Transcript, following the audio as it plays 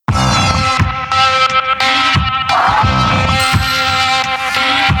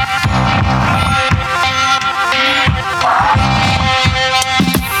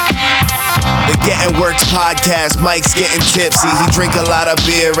Works podcast, Mike's getting tipsy. He drink a lot of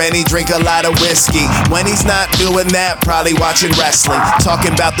beer and he drink a lot of whiskey. When he's not doing that, probably watching wrestling,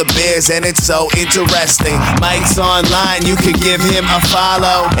 talking about the Bears, and it's so interesting. Mike's online, you could give him a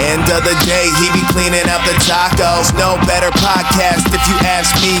follow. End of the day, he be cleaning out the tacos. No better podcast if you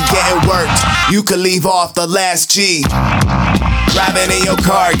ask me. Getting worked, you could leave off the last G. Driving in your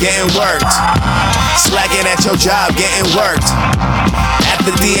car, getting worked. Slacking at your job, getting worked. At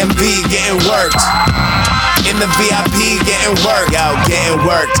the DMV, getting worked. In the VIP, getting worked. Yo, getting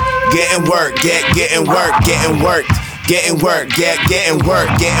worked. Getting worked. Getting worked. Getting worked. Getting worked. Getting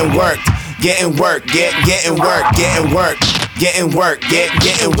worked. Getting worked. Getting worked. Getting worked. Getting worked. Getting worked.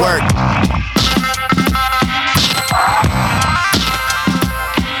 Getting worked.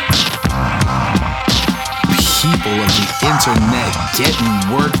 People of the internet, Getting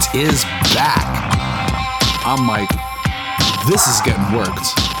Worked is back. I'm Mike. This is Getting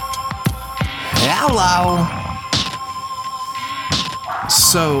Worked. Hello.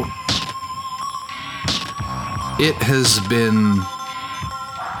 So, it has been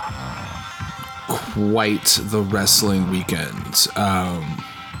quite the wrestling weekend.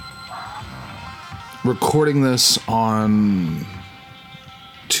 Recording this on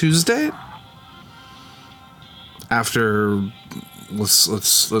Tuesday. After,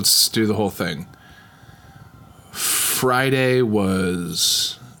 let's do the whole thing. Friday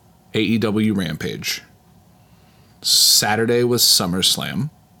was AEW Rampage. Saturday was SummerSlam.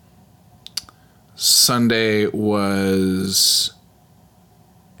 Sunday was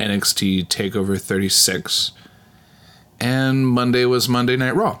NXT TakeOver 36. And Monday was Monday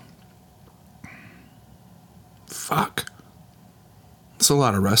Night Raw. Fuck. It's a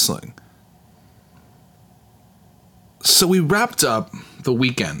lot of wrestling. So we wrapped up the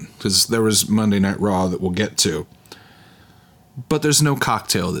weekend, because there was Monday Night Raw that we'll get to. But there's no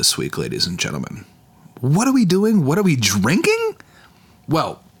cocktail this week, ladies and gentlemen. What are we doing? What are we drinking?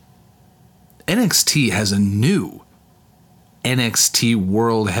 Well, NXT has a new NXT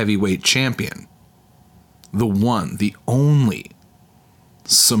World Heavyweight Champion. The one, the only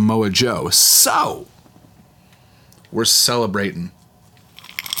Samoa Joe. So, we're celebrating.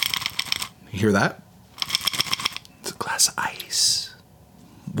 You hear that? It's a glass of ice.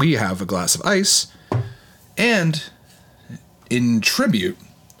 We have a glass of ice. And in tribute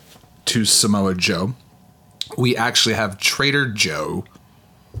to Samoa Joe, we actually have Trader Joe.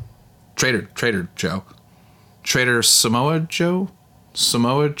 Trader Samoa Joe?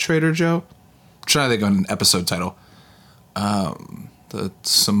 Samoa Trader Joe? I'm trying to think of an episode title. The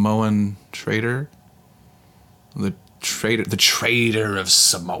Samoan Trader? The Trader of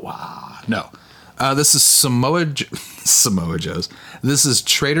Samoa. No. This is Samoa Joe's. This is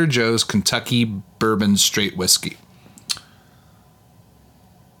Trader Joe's Kentucky Bourbon Straight Whiskey.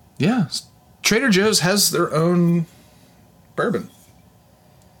 Yeah, Trader Joe's has their own bourbon.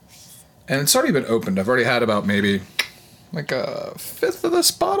 And it's already been opened. I've already had about maybe like a fifth of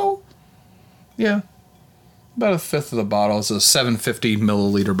this bottle. Yeah, about a fifth of the bottle. It's a 750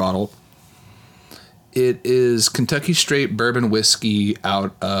 milliliter bottle. It is Kentucky Straight Bourbon Whiskey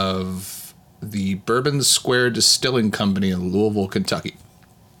out of the Bourbon Square Distilling Company in Louisville, Kentucky.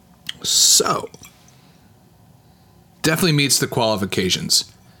 So, definitely meets the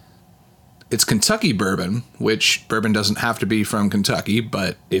qualifications. It's Kentucky bourbon, which bourbon doesn't have to be from Kentucky,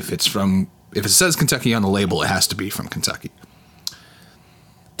 but if it says Kentucky on the label, it has to be from Kentucky.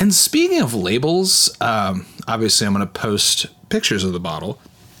 And speaking of labels, obviously I'm going to post pictures of the bottle,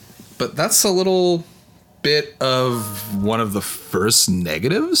 but that's a little bit of one of the first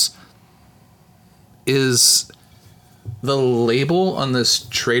negatives. Is the label on this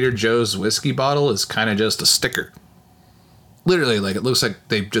Trader Joe's whiskey bottle is kind of just a sticker. Literally, like, it looks like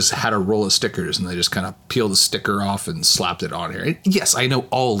they just had a roll of stickers and they just kind of peeled the sticker off and slapped it on here. Yes, I know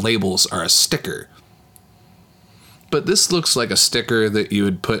all labels are a sticker. But this looks like a sticker that you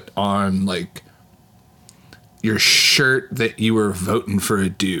would put on, like, your shirt that you were voting for a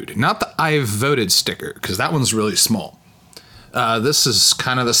dude. Not the I voted sticker, because that one's really small. This is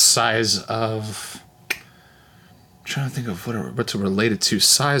kind of the size of... I'm trying to think of what to relate it to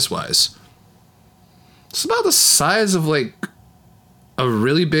size-wise. It's about the size of, like, a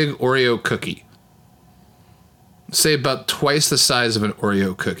really big Oreo cookie. Say about twice the size of an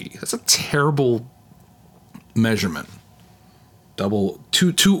Oreo cookie. That's a terrible measurement. Two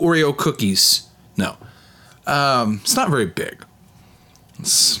Oreo cookies. No. It's not very big.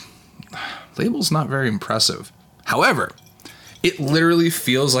 Label's not very impressive. However, it literally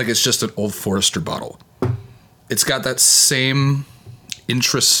feels like it's just an Old Forester bottle. It's got that same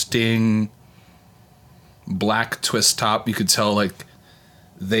interesting black twist top. You could tell, like,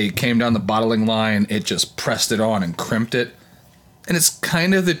 they came down the bottling line, it just pressed it on and crimped it. And it's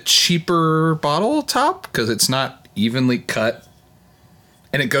kind of the cheaper bottle top because it's not evenly cut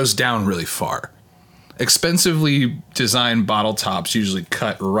and it goes down really far. Expensively designed bottle tops usually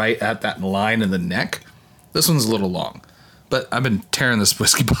cut right at that line in the neck. This one's a little long, but I've been tearing this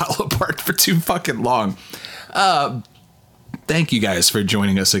whiskey bottle apart for too fucking long. Thank you guys for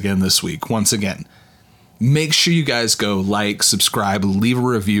joining us again this week. Once again, make sure you guys go like, subscribe, leave a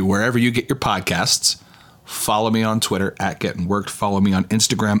review wherever you get your podcasts. Follow me on Twitter at Getting Worked. Follow me on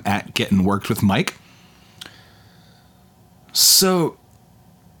Instagram at Getting Worked with Mike. So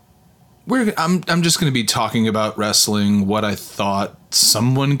I'm just going to be talking about wrestling, what I thought,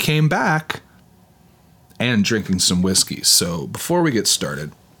 someone came back, and drinking some whiskey. So before we get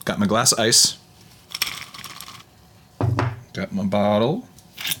started, got my glass of ice. Got my bottle.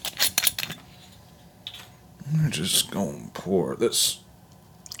 I'm just going to pour this.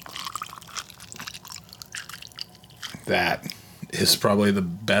 That is probably the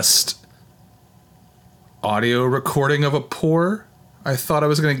best audio recording of a pour I thought I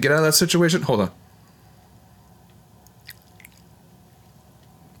was going to get out of that situation. Hold on.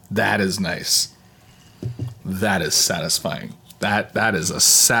 That is nice. That is satisfying. That is a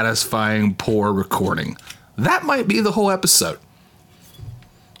satisfying pour recording. That might be the whole episode.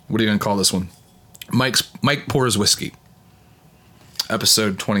 What are you going to call this one? Mike Pours Whiskey.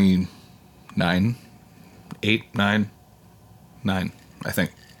 Episode 29. 8, 9, 9, I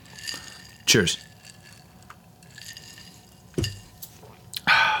think. Cheers.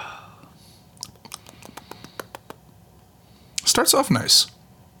 Starts off nice.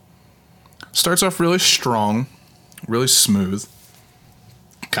 Starts off really strong, really smooth.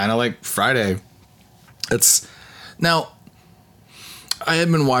 Kind of like Friday. Now, I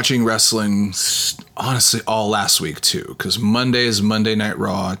had been watching wrestling, honestly, all last week, too. Because Monday is Monday Night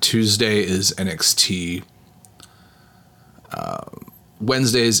Raw. Tuesday is NXT.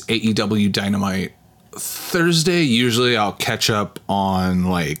 Wednesday is AEW Dynamite. Thursday, usually I'll catch up on,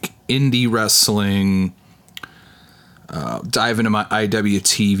 like, indie wrestling. Dive into my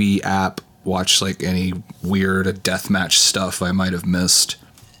IWTV app. Watch, like, any weird deathmatch stuff I might have missed.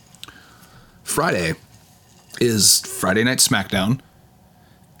 Friday is Friday Night SmackDown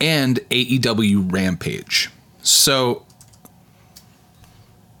and AEW Rampage. So,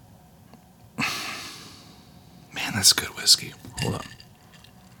 man, that's good whiskey. Hold on.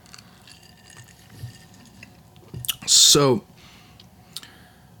 So,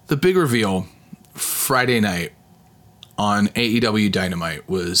 the big reveal Friday night on AEW Dynamite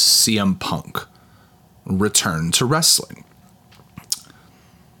was CM Punk return to wrestling.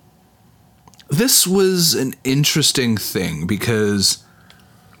 This was an interesting thing because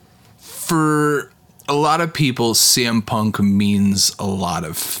for a lot of people, CM Punk means a lot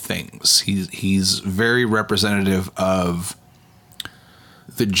of things. He's very representative of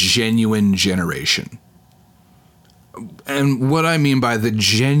the genuine generation. And what I mean by the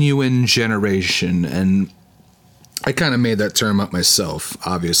genuine generation, and I kind of made that term up myself,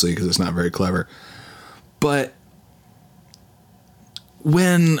 obviously, because it's not very clever. But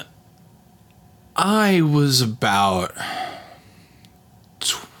when I was about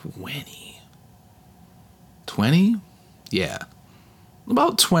 20? Yeah.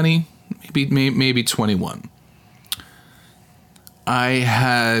 About 20, maybe 21.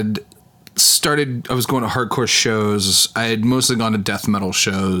 I was going to hardcore shows. I had mostly gone to death metal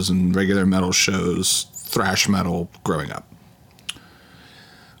shows and regular metal shows, thrash metal growing up.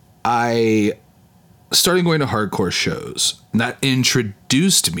 I started going to hardcore shows, and that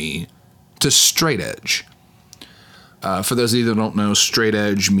introduced me to straight edge. For those of you that don't know, straight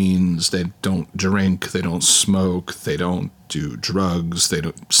edge means they don't drink, they don't smoke, they don't do drugs,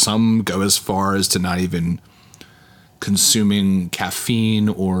 some go as far as to not even consuming caffeine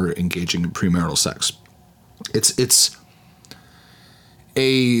or engaging in premarital sex. It's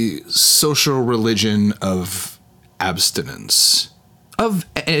a social religion of abstinence of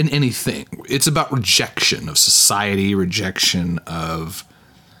anything. It's about rejection of society, rejection of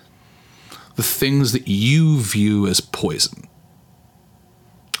the things that you view as poison.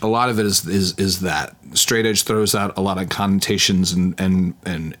 A lot of it is that. Straight edge throws out a lot of connotations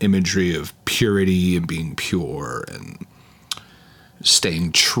and imagery of purity and being pure and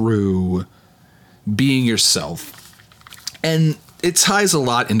staying true, being yourself. And it ties a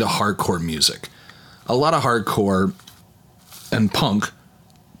lot into hardcore music. A lot of hardcore and punk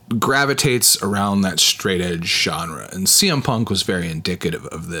gravitates around that straight edge genre. And CM Punk was very indicative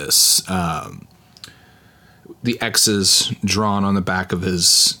of this. The X's drawn on the back of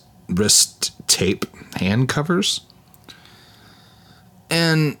his wrist tape hand covers.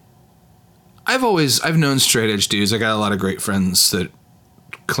 And I've known straight edge dudes. I got a lot of great friends that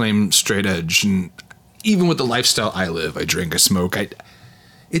claim straight edge, and even with the lifestyle I live, I drink, I smoke,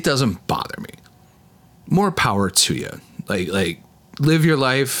 it doesn't bother me. More power to you. Like live your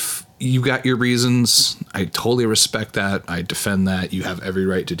life. You got your reasons. I totally respect that. I defend that. You have every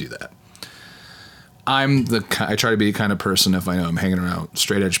right to do that. I try to be the kind of person, if I know I'm hanging around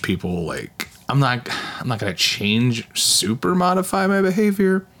straight edge people, like I'm not going to change, super modify my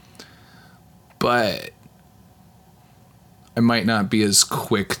behavior, but I might not be as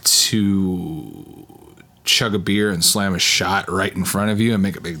quick to chug a beer and slam a shot right in front of you and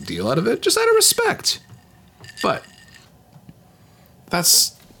make a big deal out of it, just out of respect. But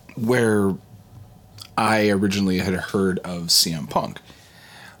that's where I originally had heard of CM Punk.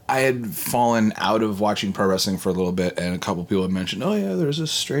 I had fallen out of watching pro wrestling for a little bit, and a couple people had mentioned, oh yeah, there's a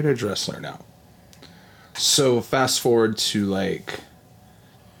straight edge wrestler now. So fast forward to like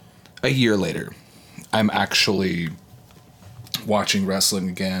a year later, I'm actually watching wrestling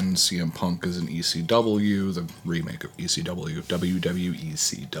again. CM Punk is in ECW, the remake of ECW,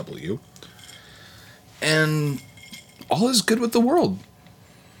 WWECW. And all is good with the world.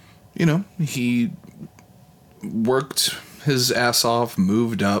 You know, he worked his ass off,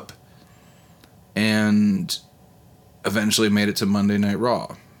 moved up, and eventually made it to Monday Night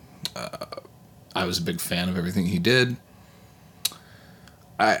Raw. I was a big fan of everything he did.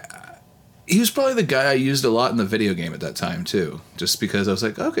 He was probably the guy I used a lot in the video game at that time, too. Just because I was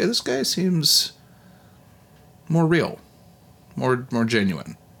like, okay, this guy seems more real, more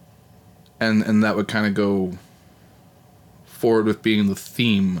genuine. And that would kind of go forward with being the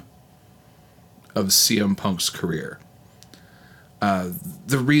theme of CM Punk's career.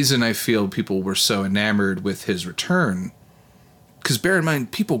 The reason I feel people were so enamored with his return, because bear in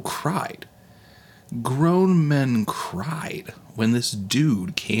mind, people cried. Grown men cried when this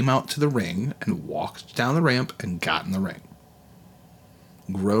dude came out to the ring and walked down the ramp and got in the ring.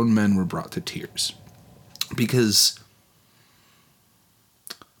 Grown men were brought to tears. Because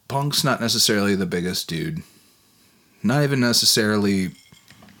Punk's not necessarily the biggest dude. Not even necessarily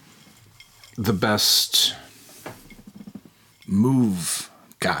the best move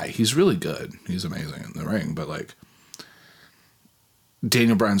guy. He's really good. He's amazing in the ring, but like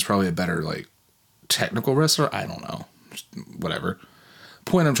Daniel Bryan's probably a better like technical wrestler. I don't know. Just whatever.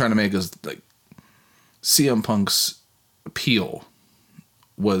 Point I'm trying to make is like CM Punk's appeal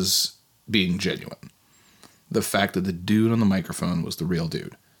was being genuine. The fact that the dude on the microphone was the real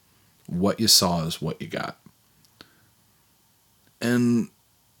dude. What you saw is what you got. And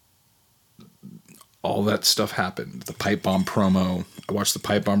all that stuff happened. The pipe bomb promo. I watched the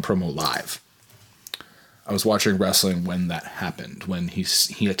pipe bomb promo live. I was watching wrestling when that happened. When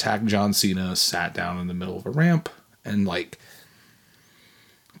he attacked John Cena, sat down in the middle of a ramp, and like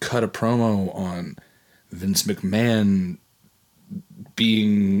cut a promo on Vince McMahon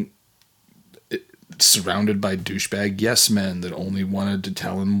being surrounded by douchebag yes men that only wanted to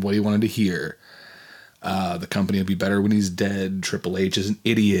tell him what he wanted to hear. The company will be better when he's dead. Triple H is an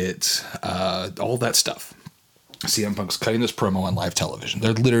idiot. All that stuff. CM Punk's cutting this promo on live television.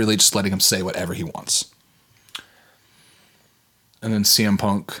 They're literally just letting him say whatever he wants. And then CM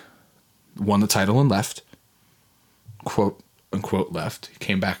Punk won the title and left. Quote, unquote, left. He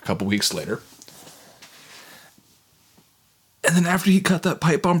came back a couple weeks later. And then after he cut that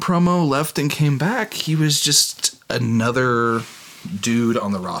pipe bomb promo, left and came back, he was just another dude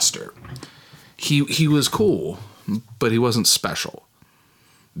on the roster. He was cool, but he wasn't special.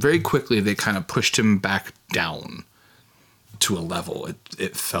 Very quickly, they kind of pushed him back down to a level,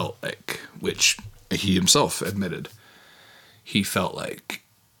 it felt like, which he himself admitted. He felt like.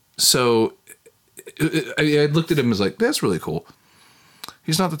 So I looked at him as like, that's really cool.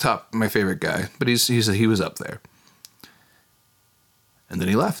 He's not the top, my favorite guy, but he was up there. And then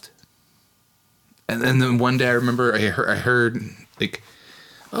he left. And then one day I remember I heard like,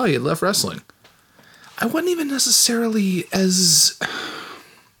 oh, he had left wrestling. I wasn't even necessarily as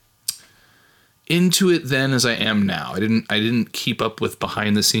into it then as I am now. I didn't keep up with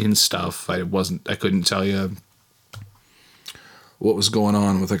behind the scenes stuff. I couldn't tell you what was going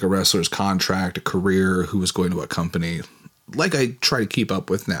on with like a wrestler's contract, a career, who was going to what company, like I try to keep up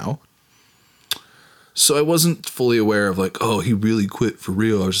with now. So I wasn't fully aware of like, oh, he really quit for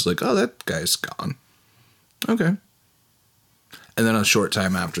real. I was just like, oh, that guy's gone. Okay. And then a short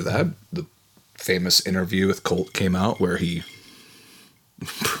time after that, the famous interview with Colt came out where he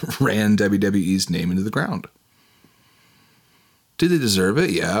ran WWE's name into the ground. Did they deserve it?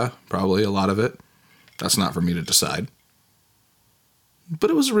 Yeah, probably a lot of it. That's not for me to decide. But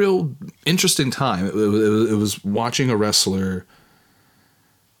it was a real interesting time. It was watching a wrestler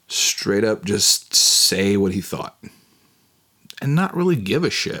straight up just say what he thought and not really give a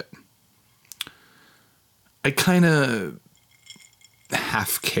shit. I kind of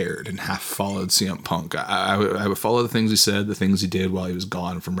half cared and half followed CM Punk. I would follow the things he said, the things he did while he was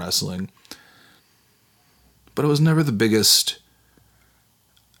gone from wrestling. But I was never the biggest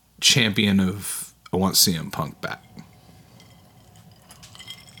champion of, I want CM Punk back.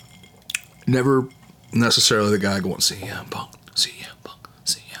 Never necessarily the guy going, CM Punk, CM Punk,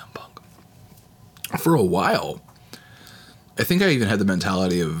 CM Punk. For a while, I think I even had the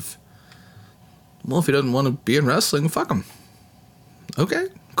mentality of, well, if he doesn't want to be in wrestling, fuck him. Okay,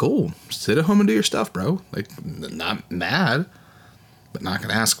 cool. Sit at home and do your stuff, bro. Like, not mad, but not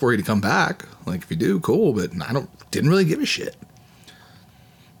gonna ask for you to come back. Like, if you do, cool, but didn't really give a shit.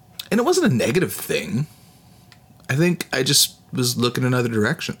 And it wasn't a negative thing. I think I just was looking in other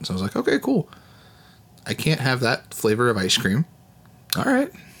directions. I was like, okay, cool. I can't have that flavor of ice cream. All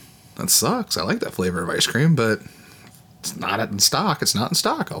right. That sucks. I like that flavor of ice cream, but it's not in stock. It's not in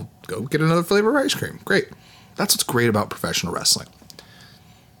stock. I'll go get another flavor of ice cream. Great. That's what's great about professional wrestling.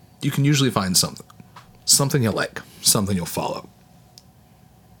 You can usually find something. Something you like. Something you'll follow.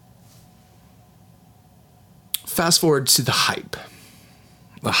 Fast forward to the hype.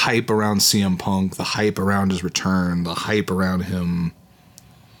 The hype around CM Punk, the hype around his return, the hype around him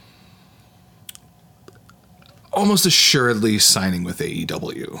almost assuredly signing with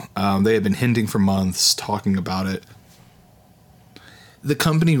AEW. They had been hinting for months, talking about it. The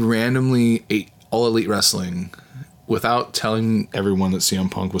company randomly ate All Elite Wrestling without telling everyone that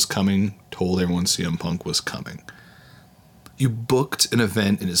CM Punk was coming, told everyone CM Punk was coming. You booked an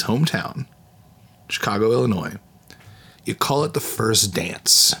event in his hometown, Chicago, Illinois. You call it the First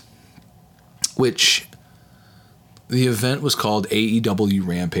Dance, which the event was called AEW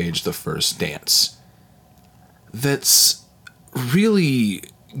Rampage, the First Dance. That's really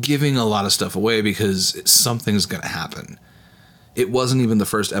giving a lot of stuff away because something's going to happen. It wasn't even the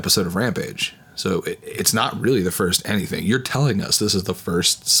first episode of Rampage, so it's not really the first anything. You're telling us this is the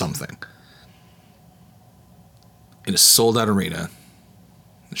first something. In a sold-out arena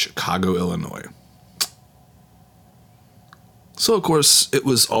in Chicago, Illinois. So, of course, it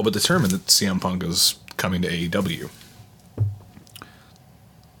was all but determined that CM Punk is coming to AEW.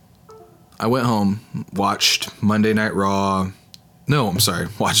 I went home, watched Monday Night Raw. No, I'm sorry.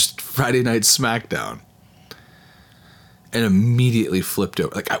 Watched Friday Night SmackDown. And immediately flipped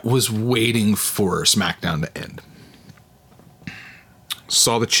over. Like, I was waiting for SmackDown to end.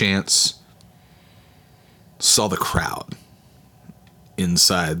 Saw the chants. Saw the crowd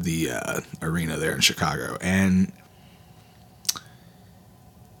inside the arena there in Chicago. And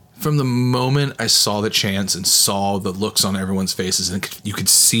from the moment I saw the chants and saw the looks on everyone's faces, and you could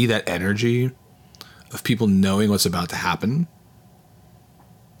see that energy of people knowing what's about to happen,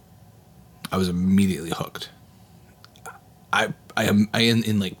 I was immediately hooked. I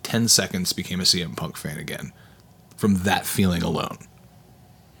in like 10 seconds became a CM Punk fan again from that feeling alone.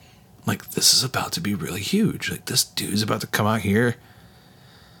 Like, this is about to be really huge. Like, this dude's about to come out here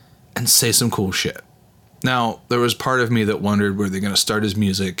and say some cool shit. Now, there was part of me that wondered, were they going to start his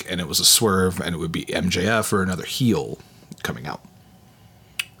music and it was a swerve and it would be MJF or another heel coming out?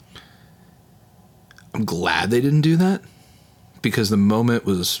 I'm glad they didn't do that because the moment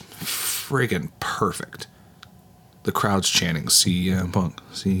was friggin' perfect. The crowd's chanting, CM Punk,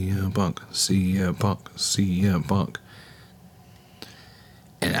 CM Punk, CM Punk, CM Punk.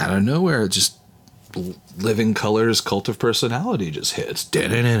 And out of nowhere, just Living Color's Cult of Personality just hits.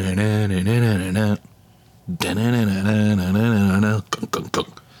 And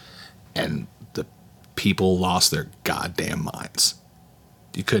the people lost their goddamn minds.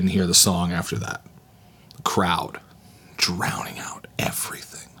 You couldn't hear the song after that. The crowd drowning out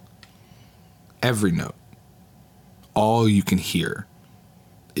everything. Every note. All you can hear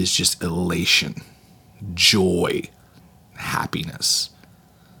is just elation, joy, happiness.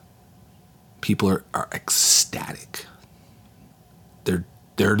 People are ecstatic.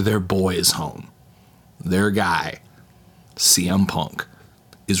 Their boy is home. Their guy, CM Punk,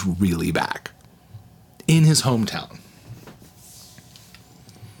 is really back in his hometown.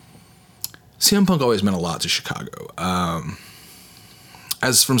 CM Punk always meant a lot to Chicago.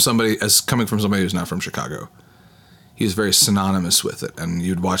 As coming from somebody who's not from Chicago, he was very synonymous with it, and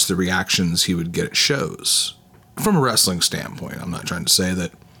you'd watch the reactions he would get at shows. From a wrestling standpoint, I'm not trying to say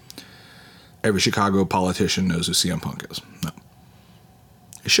that every Chicago politician knows who CM Punk is. No.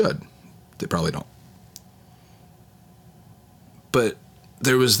 They should. They probably don't. But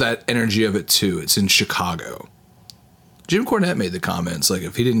there was that energy of it too. It's in Chicago. Jim Cornette made the comments, like,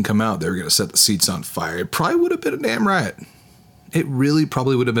 if he didn't come out, they were going to set the seats on fire. It probably would have been a damn riot. It really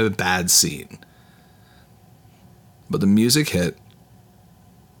probably would have been a bad scene. But the music hit.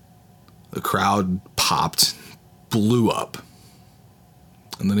 The crowd popped, blew up.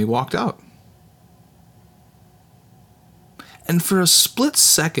 And then he walked out. And for a split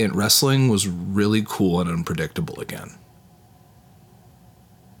second, wrestling was really cool and unpredictable again.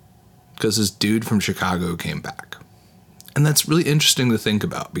 Because this dude from Chicago came back. And that's really interesting to think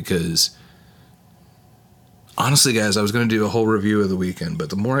about because, honestly, guys, I was going to do a whole review of the weekend, but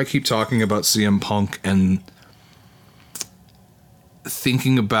the more I keep talking about CM Punk and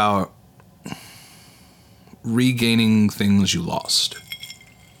thinking about regaining things you lost.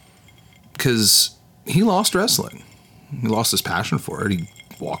 Because he lost wrestling. He lost his passion for it. He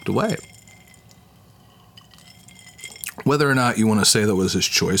walked away. Whether or not you want to say that was his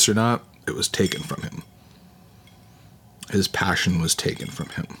choice or not, it was taken from him. His passion was taken from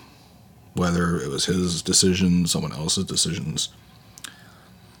him. Whether it was his decision, someone else's decisions,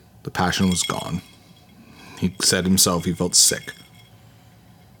 the passion was gone. He said himself he felt sick.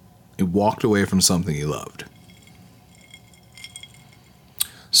 He walked away from something he loved.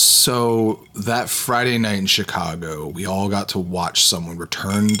 So that Friday night in Chicago, we all got to watch someone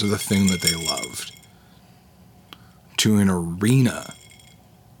return to the thing that they loved. To an arena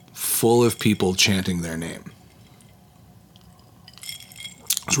full of people chanting their name.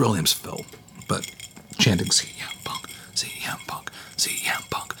 His real name's Phil, but chanting CM Punk, CM Punk, CM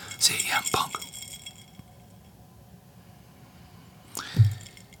Punk, CM Punk.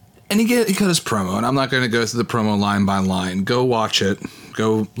 And he cut his promo, and I'm not going to go through the promo line by line. Go watch it.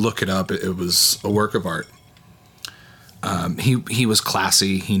 Go look it up. It was a work of art. He was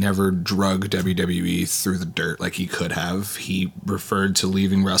classy. He never drug WWE through the dirt like he could have. He referred to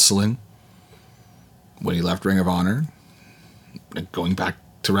leaving wrestling when he left Ring of Honor, and going back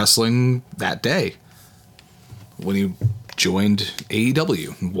to wrestling that day when he joined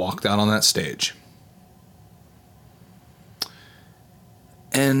AEW and walked out on that stage.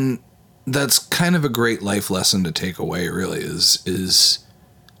 And that's kind of a great life lesson to take away, really, is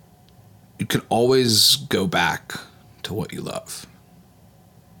you can always go back to what you love.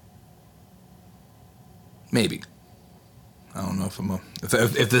 Maybe. I don't know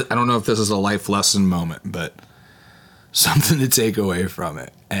I don't know if this is a life lesson moment, but something to take away from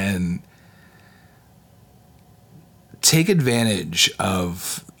it. And take advantage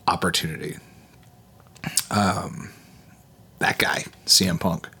of opportunity. That guy, CM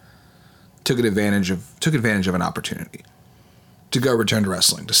Punk, took advantage of an opportunity to go return to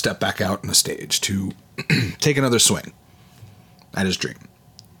wrestling, to step back out on the stage, to take another swing at his dream.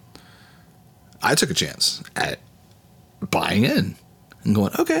 I took a chance at buying in and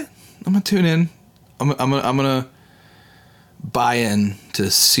going, okay, I'm gonna tune in. I'm gonna buy in to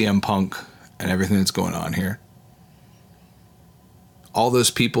CM Punk and everything that's going on here. All those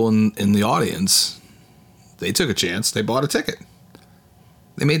people in the audience, they took a chance. They bought a ticket.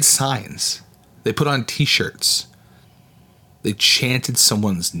 They made signs. They put on t-shirts. They chanted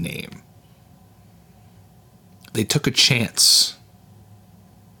someone's name. They took a chance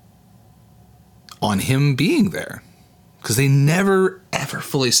on him being there because they never, ever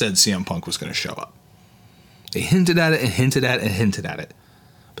fully said CM Punk was going to show up. They hinted at it and hinted at it and hinted at it.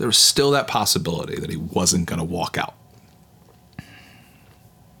 But there was still that possibility that he wasn't going to walk out.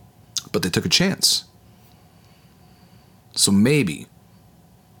 But they took a chance. So maybe,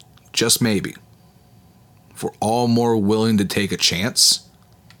 just maybe, if we're all more willing to take a chance,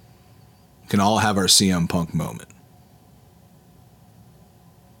 we can all have our CM Punk moment.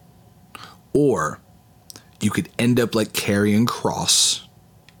 Or you could end up like Karrion Kross,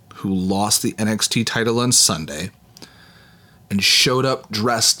 who lost the NXT title on Sunday and showed up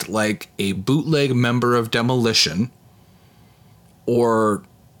dressed like a bootleg member of Demolition or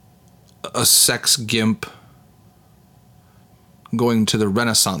a sex gimp going to the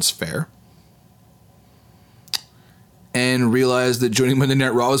Renaissance Fair, and realized that joining Monday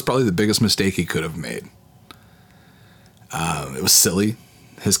Night Raw was probably the biggest mistake he could have made. It was silly.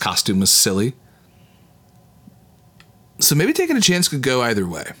 His costume was silly. So maybe taking a chance could go either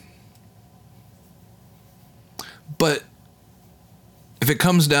way. But if it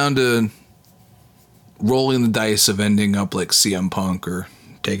comes down to rolling the dice of ending up like CM Punk, or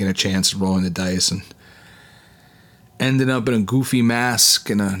taking a chance and rolling the dice and ending up in a goofy mask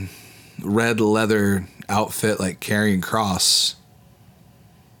and a red leather outfit like Karrion Kross,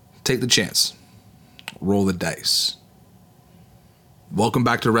 take the chance. Roll the dice. Welcome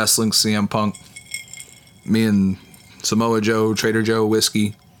back to wrestling, CM Punk. Me and Samoa Joe, Trader Joe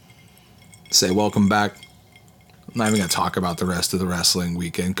Whiskey say welcome back. I'm not even going to talk about the rest of the wrestling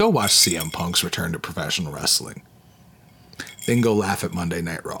weekend. Go watch CM Punk's return to professional wrestling. then go laugh at Monday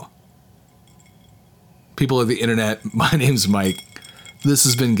Night Raw. People of the internet, my name's Mike. This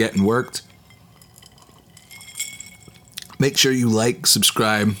has been Getting Worked. Make sure you like,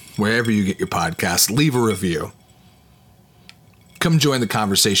 subscribe, wherever you get your podcasts. Leave a review. Come join the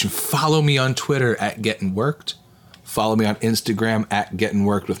conversation. Follow me on Twitter at Getting Worked. Follow me on Instagram at Getting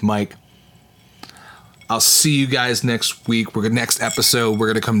Worked with Mike. I'll see you guys next week. Next episode, we're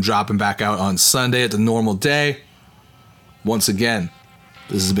going to come dropping back out on Sunday at the normal day. Once again,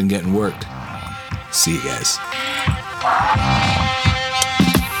 this has been Getting Worked. See you guys.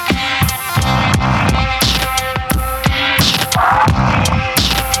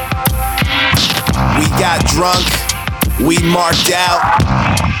 We got drunk. We marked out.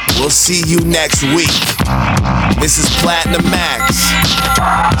 We'll see you next week. This is Platinum Max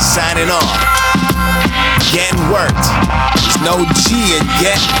signing off. Getting worked. There's no G in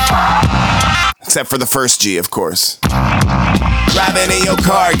get. Except for the first G, of course. Driving in your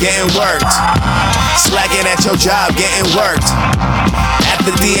car, getting worked. Slacking at your job, getting worked. At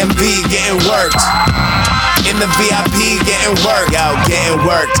the DMV, getting worked. In the VIP, getting worked. Out, getting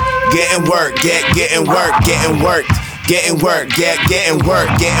worked. Getting worked. Getting worked. Getting worked. Getting worked. Getting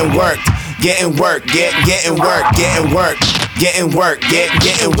worked. Getting worked. Getting worked. Getting worked. Getting worked. Getting worked.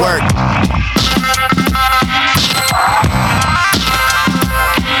 Getting worked.